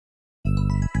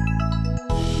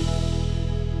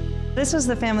This was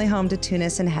the family home to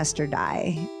Theunis and Hester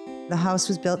Dey. The house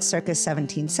was built circa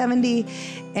 1770,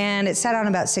 and it sat on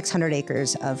about 600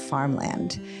 acres of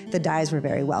farmland. The Deys were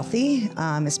very wealthy,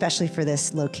 especially for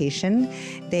this location.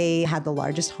 They had the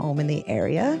largest home in the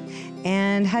area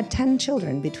and had 10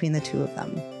 children between the two of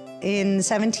them. In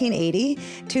 1780,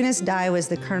 Theunis Dey was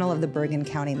the colonel of the Bergen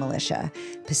County Militia.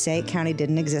 Passaic County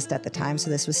didn't exist at the time, so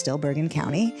this was still Bergen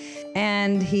County.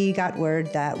 And he got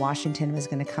word that Washington was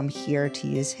going to come here to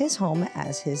use his home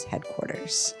as his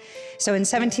headquarters. So in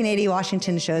 1780,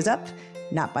 Washington shows up,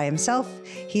 not by himself.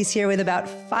 He's here with about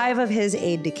 5 of his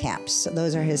aides-de-camp. So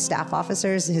those are his staff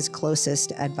officers, his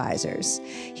closest advisors.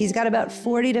 He's got about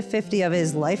 40 to 50 of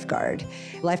his lifeguard.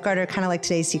 Lifeguard are kind of like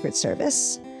today's Secret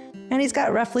Service. And he's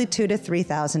got roughly 2,000 to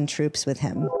 3,000 troops with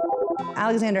him.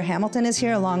 Alexander Hamilton is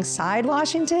here alongside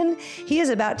Washington. He is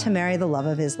about to marry the love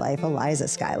of his life, Eliza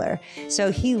Schuyler.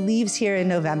 So he leaves here in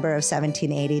November of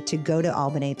 1780 to go to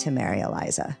Albany to marry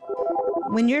Eliza.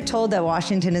 When you're told that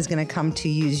Washington is going to come to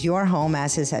use your home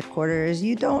as his headquarters,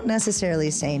 you don't necessarily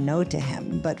say no to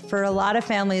him. But for a lot of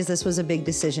families, this was a big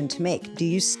decision to make. Do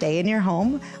you stay in your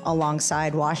home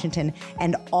alongside Washington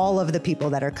and all of the people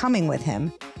that are coming with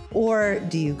him? Or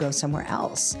do you go somewhere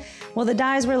else? Well, the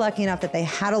Deys were lucky enough that they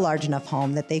had a large enough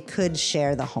home that they could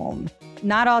share the home.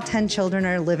 Not all 10 children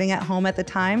are living at home at the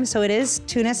time, so it is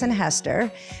Theunis and Hester.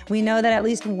 We know that at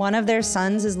least one of their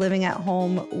sons is living at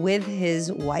home with his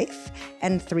wife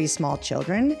and 3 small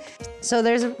children. So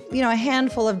there's a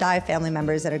handful of Dey family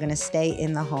members that are going to stay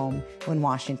in the home when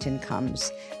Washington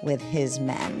comes with his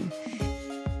men.